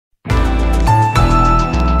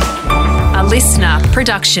listener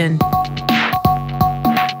production.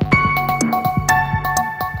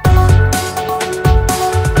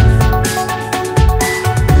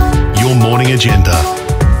 Your morning agenda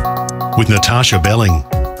with Natasha Belling.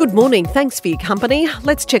 Good morning. Thanks for your company.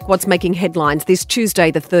 Let's check what's making headlines this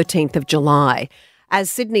Tuesday, the 13th of July. As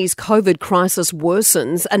Sydney's COVID crisis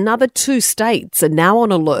worsens, another 2 states are now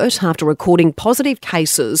on alert after recording positive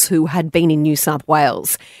cases who had been in New South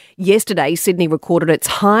Wales. Yesterday, Sydney recorded its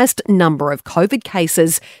highest number of COVID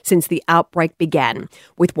cases since the outbreak began,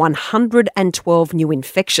 with 112 new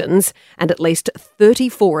infections, and at least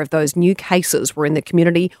 34 of those new cases were in the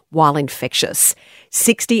community while infectious.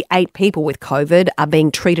 68 people with COVID are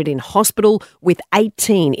being treated in hospital, with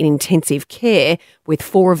 18 in intensive care, with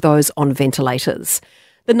 4 of those on ventilators.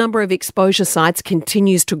 The number of exposure sites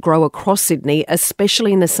continues to grow across Sydney,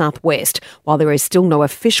 especially in the southwest, while there is still no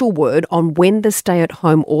official word on when the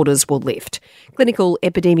stay-at-home orders will lift. Clinical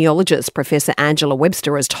epidemiologist Professor Angela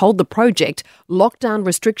Webster has told The Project lockdown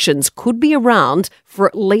restrictions could be around for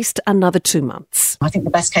at least another 2 months. I think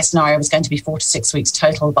the best case scenario is going to be 4 to 6 weeks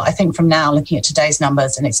total, but I think from now, looking at today's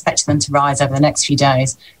numbers and expecting them to rise over the next few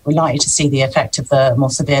days, we're likely to see the effect of the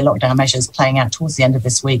more severe lockdown measures playing out towards the end of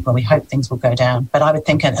this week, when we hope things will go down. But I would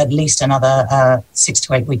think at least another 6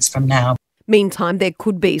 to 8 weeks from now. Meantime, there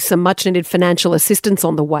could be some much-needed financial assistance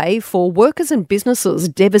on the way for workers and businesses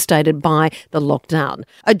devastated by the lockdown.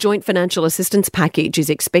 A joint financial assistance package is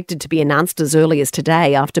expected to be announced as early as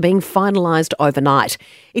today after being finalised overnight.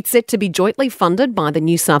 It's set to be jointly funded by the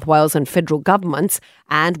New South Wales and federal governments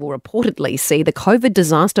and will reportedly see the COVID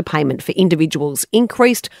disaster payment for individuals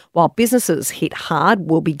increased, while businesses hit hard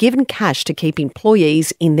will be given cash to keep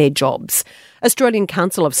employees in their jobs. Australian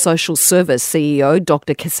Council of Social Service CEO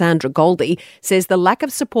Dr Cassandra Goldie says the lack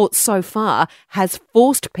of support so far has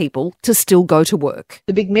forced people to still go to work.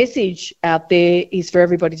 The big message out there is for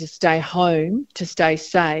everybody to stay home, to stay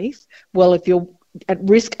safe. Well, if you're at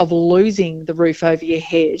risk of losing the roof over your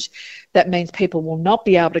head, that means people will not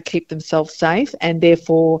be able to keep themselves safe, and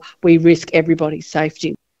therefore we risk everybody's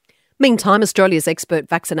safety. Meantime, Australia's expert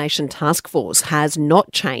vaccination task force has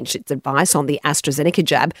not changed its advice on the AstraZeneca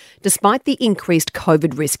jab, despite the increased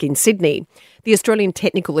COVID risk in Sydney. The Australian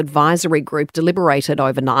Technical Advisory Group deliberated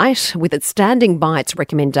overnight, with it standing by its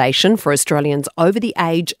recommendation for Australians over the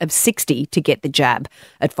age of 60 to get the jab.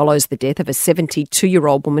 It follows the death of a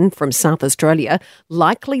 72-year-old woman from South Australia,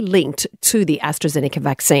 likely linked to the AstraZeneca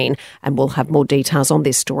vaccine. And we'll have more details on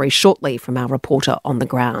this story shortly from our reporter on the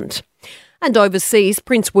ground. And overseas,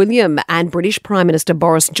 Prince William and British Prime Minister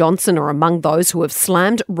Boris Johnson are among those who have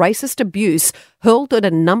slammed racist abuse hurled at a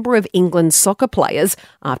number of England's soccer players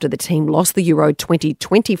after the team lost the Euro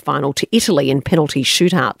 2020 final to Italy in penalty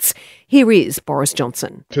shootouts. Here is Boris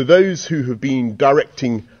Johnson. To those who have been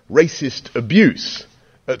directing racist abuse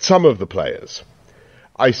at some of the players,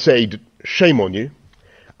 I say shame on you,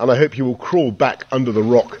 and I hope you will crawl back under the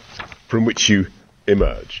rock from which you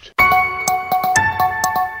emerged.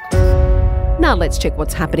 Now let's check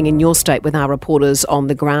what's happening in your state with our reporters on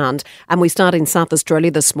the ground. And we start in South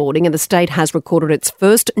Australia this morning, and the state has recorded its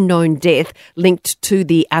first known death linked to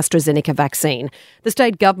the AstraZeneca vaccine. The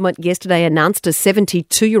state government yesterday announced a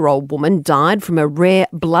 72-year-old woman died from a rare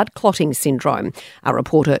blood clotting syndrome. Our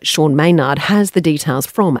reporter Sean Maynard has the details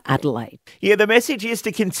from Adelaide. Yeah, the message is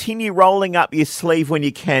to continue rolling up your sleeve when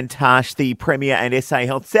you can, Tash, the Premier and SA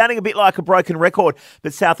Health. Sounding a bit like a broken record,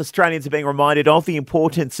 but South Australians are being reminded of the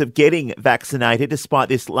importance of getting vaccinated despite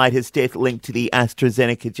this latest death linked to the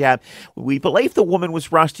AstraZeneca jab. We believe the woman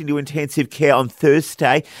was rushed into intensive care on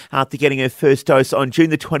Thursday after getting her first dose on June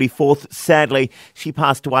the 24th. Sadly, she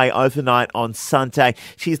passed away overnight on Sunday.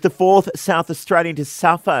 She's the 4th South Australian to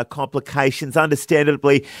suffer complications.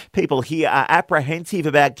 Understandably, people here are apprehensive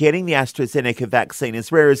about getting the AstraZeneca vaccine.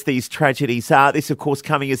 As rare as these tragedies are, this of course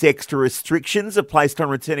coming as extra restrictions are placed on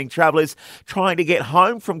returning travellers trying to get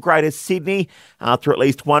home from Greater Sydney after at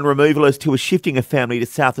least one removalist who was shifting a family to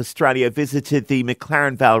South Australia visited the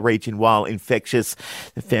McLaren Vale region while infectious.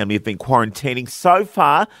 The family have been quarantining. So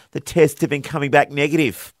far, the tests have been coming back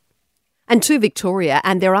negative. And to Victoria,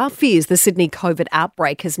 and there are fears the Sydney COVID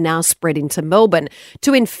outbreak has now spread into Melbourne.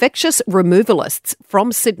 2 infectious removalists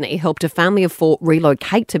from Sydney helped a family of 4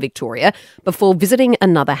 relocate to Victoria before visiting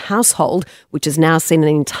another household, which has now seen an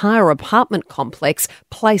entire apartment complex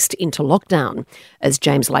placed into lockdown. As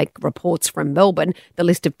James Lake reports from Melbourne, the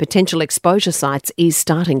list of potential exposure sites is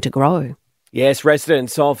starting to grow. Yes,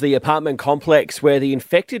 residents of the apartment complex where the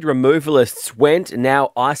infected removalists went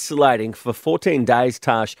now isolating for 14 days,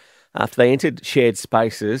 Tash, After they entered shared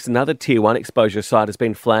spaces, another Tier 1 exposure site has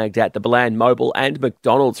been flagged at the Bland Mobile and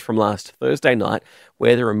McDonald's from last Thursday night,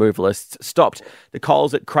 where the removalists stopped. The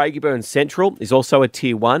Coles at Craigieburn Central is also a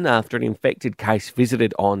Tier 1 after an infected case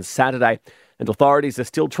visited on Saturday. And authorities are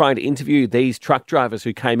still trying to interview these truck drivers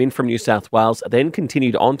who came in from New South Wales, then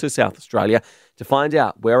continued on to South Australia to find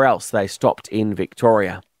out where else they stopped in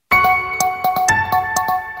Victoria.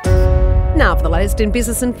 Now for the latest in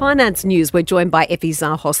business and finance news, we're joined by Effie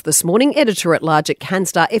Zahos this morning, editor-at-large at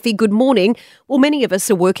Canstar. Effie, good morning. Well, many of us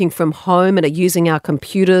are working from home and are using our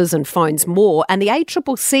computers and phones more, and the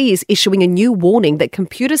ACCC is issuing a new warning that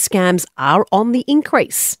computer scams are on the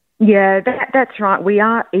increase. Yeah, that's right. We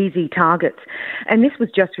are easy targets. And this was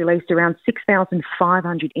just released. Around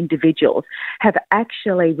 6,500 individuals have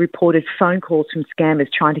actually reported phone calls from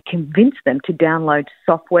scammers trying to convince them to download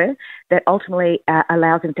software that ultimately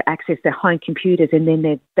allows them to access their home computers and then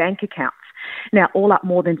their bank accounts. Now, all up,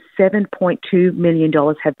 more than $7.2 million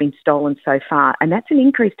have been stolen so far, and that's an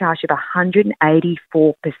increase, Tash, of 184%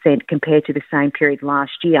 compared to the same period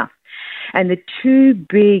last year. And the two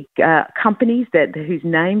big companies whose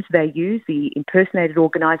names they use, the impersonated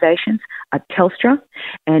organisations, are Telstra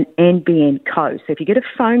and NBN Co. So if you get a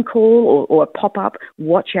phone call or a pop-up,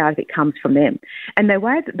 watch out if it comes from them. And the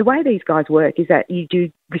way these guys work is that you do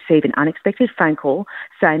receive an unexpected phone call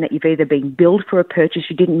saying that you've either been billed for a purchase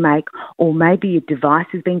you didn't make, or maybe your device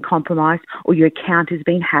has been compromised, or your account has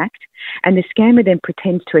been hacked. And the scammer then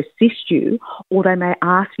pretends to assist you, or they may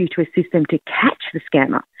ask you to assist them to catch the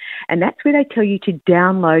scammer. And that's where they tell you to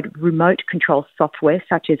download remote control software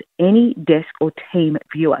such as AnyDesk or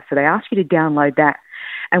TeamViewer. So they ask you to download that.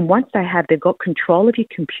 And once they've got control of your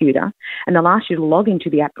computer, and they'll ask you to log into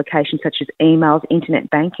the application such as emails, internet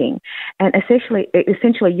banking, and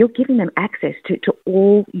essentially you're giving them access to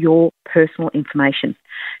all your personal information.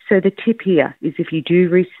 So the tip here is if you do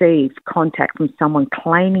receive contact from someone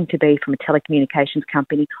claiming to be from a telecommunications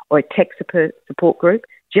company or a tech support group,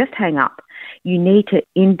 just hang up. You need to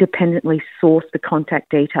independently source the contact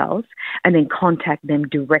details and then contact them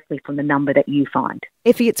directly from the number that you find.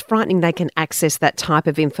 Effie, it's frightening they can access that type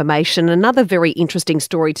of information. Another very interesting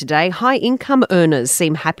story today. High-income earners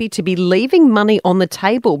seem happy to be leaving money on the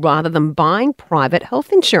table rather than buying private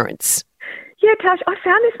health insurance. Yeah, Tash, I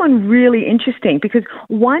found this one really interesting because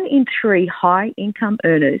 1 in 3 high-income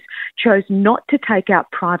earners chose not to take out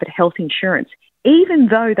private health insurance, even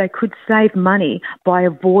though they could save money by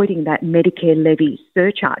avoiding that Medicare levy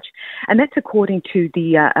surcharge. And that's according to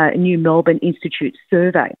the New Melbourne Institute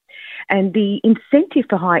survey. And the incentive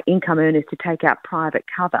for high income earners to take out private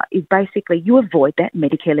cover is basically you avoid that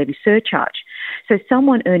Medicare levy surcharge. So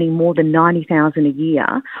someone earning more than $90,000 a year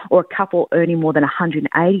or a couple earning more than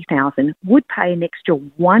 $180,000 would pay an extra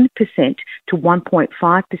 1% to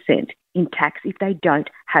 1.5% in tax if they don't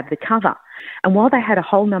have the cover. And while they had a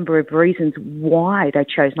whole number of reasons why they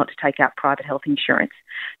chose not to take out private health insurance,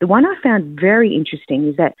 the one I found very interesting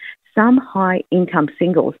is that some high-income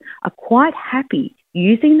singles are quite happy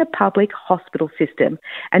using the public hospital system,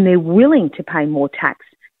 and they're willing to pay more tax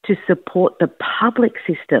to support the public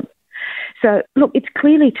system. So, look, it's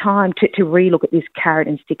clearly time to relook at this carrot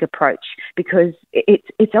and stick approach because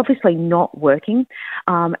it's obviously not working.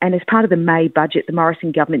 And as part of the May budget, the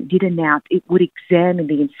Morrison government did announce it would examine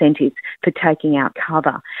the incentives for taking out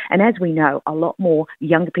cover. And as we know, a lot more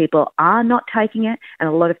younger people are not taking it, and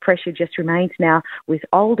a lot of pressure just remains now with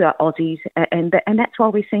older Aussies, and that's why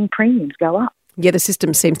we're seeing premiums go up. Yeah, the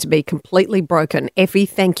system seems to be completely broken. Effie,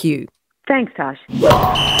 thank you. Thanks, Tash.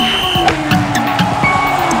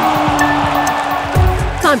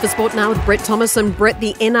 Time for sport now with Brett Thomas. And Brett,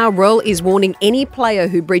 the NRL is warning any player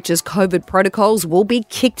who breaches COVID protocols will be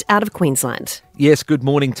kicked out of Queensland. Yes, good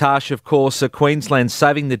morning, Tash. Of course, Queensland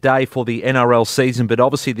saving the day for the NRL season, but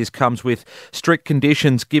obviously this comes with strict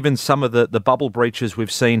conditions given some of the bubble breaches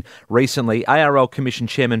we've seen recently. ARL Commission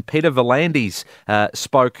Chairman Peter V'landys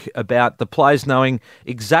spoke about the players knowing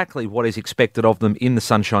exactly what is expected of them in the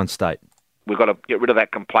Sunshine State. We've got to get rid of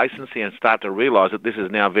that complacency and start to realise that this is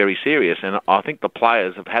now very serious. And I think the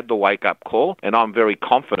players have had the wake-up call, and I'm very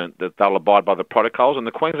confident that they'll abide by the protocols. And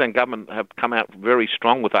the Queensland Government have come out very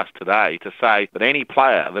strong with us today to say that any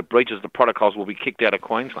player that breaches the protocols will be kicked out of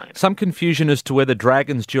Queensland. Some confusion as to whether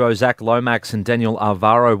Dragons duo Zach Lomax and Daniel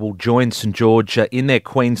Alvaro will join St George in their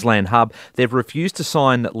Queensland hub. They've refused to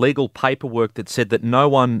sign legal paperwork that said that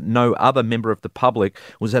no other member of the public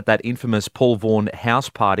was at that infamous Paul Vaughan house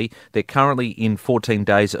party. They're currently currently in 14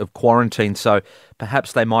 days of quarantine, so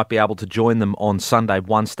perhaps they might be able to join them on Sunday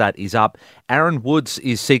once that is up. Aaron Woods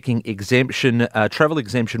is seeking exemption, travel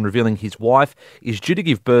exemption, revealing his wife is due to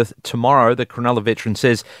give birth tomorrow. The Cronulla veteran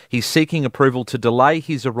says he's seeking approval to delay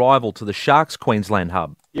his arrival to the Sharks Queensland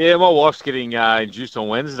hub. Yeah, my wife's getting induced on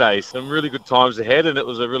Wednesday. Some really good times ahead, and it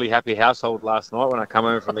was a really happy household last night when I come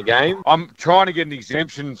home from the game. I'm trying to get an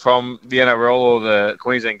exemption from the NRL or the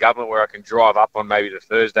Queensland government where I can drive up on maybe the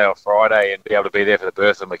Thursday or Friday and be able to be there for the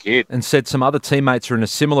birth of my kid. And said some other teammates are in a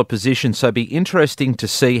similar position, so it'd be interesting to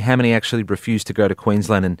see how many actually refuse to go to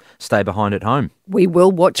Queensland and stay behind at home. We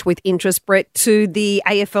will watch with interest, Brett, to the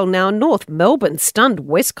AFL Now North. Melbourne stunned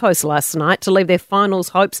West Coast last night to leave their finals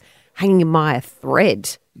hopes hanging by a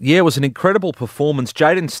thread. Yeah, it was an incredible performance.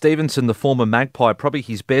 Jaden Stevenson, the former Magpie, probably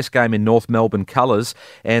his best game in North Melbourne colours,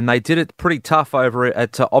 and they did it pretty tough over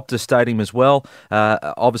at Optus Stadium as well.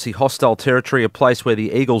 Obviously hostile territory, a place where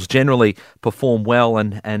the Eagles generally perform well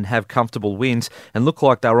and have comfortable wins, and look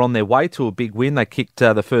like they were on their way to a big win. They kicked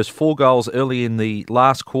the first 4 goals early in the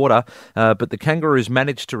last quarter, but the Kangaroos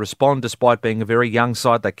managed to respond despite being a very young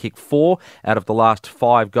side. They kicked 4 out of the last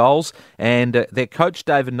 5 goals, and their coach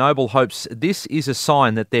David Noble hopes this is a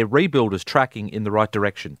sign that their rebuild is tracking in the right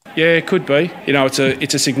direction. Yeah, it could be. You know, it's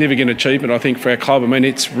a significant achievement, I think, for our club. I mean,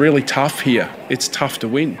 it's really tough here. It's tough to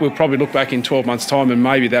win. We'll probably look back in 12 months' time and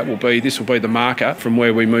maybe this will be the marker from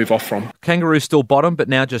where we move off from. Kangaroos still bottom, but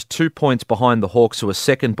now just 2 points behind the Hawks, who are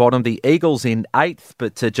second bottom. The Eagles in 8th,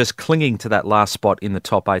 but just clinging to that last spot in the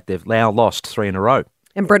top 8. They've now lost 3 in a row.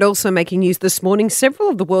 And Brett, also making news this morning, several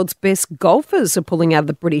of the world's best golfers are pulling out of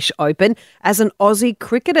the British Open as an Aussie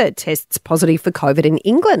cricketer tests positive for COVID in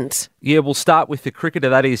England. Yeah, we'll start with the cricketer.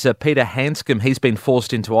 That is Peter Hanscom. He's been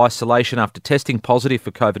forced into isolation after testing positive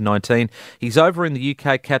for COVID-19. He's over in the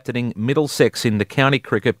UK captaining Middlesex in the county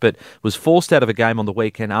cricket, but was forced out of a game on the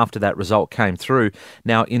weekend after that result came through.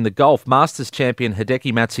 Now, in the golf, Masters champion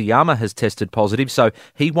Hideki Matsuyama has tested positive, so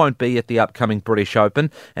he won't be at the upcoming British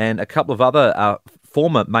Open. And a couple of other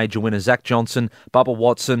former major winners, Zach Johnson, Bubba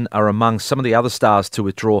Watson, are among some of the other stars to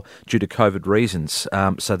withdraw due to COVID reasons.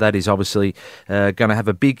 So that is obviously going to have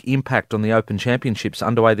a big impact on the Open Championships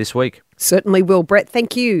underway this week. Certainly will, Brett.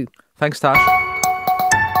 Thank you. Thanks, Tash.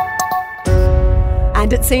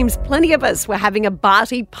 And it seems plenty of us were having a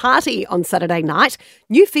Barty party on Saturday night.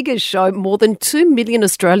 New figures show more than 2 million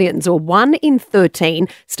Australians, or 1 in 13,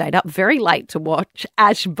 stayed up very late to watch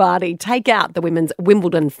Ash Barty take out the women's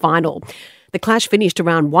Wimbledon final. The clash finished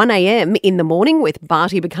around 1 a.m. in the morning, with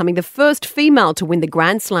Barty becoming the first female to win the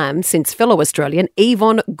Grand Slam since fellow Australian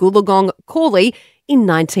Yvonne Goolagong Cawley in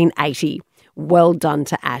 1980. Well done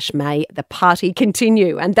to Ash. May the party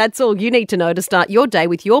continue. And that's all you need to know to start your day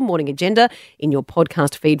with your morning agenda in your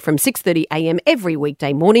podcast feed from 6:30 a.m. every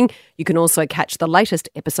weekday morning. You can also catch the latest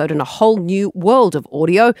episode in a whole new world of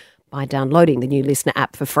audio by downloading the new Listener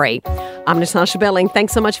app for free. I'm Natasha Belling.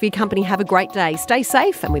 Thanks so much for your company. Have a great day. Stay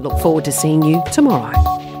safe, and we look forward to seeing you tomorrow.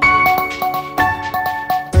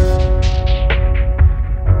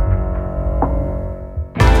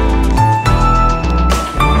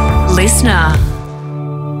 Listener.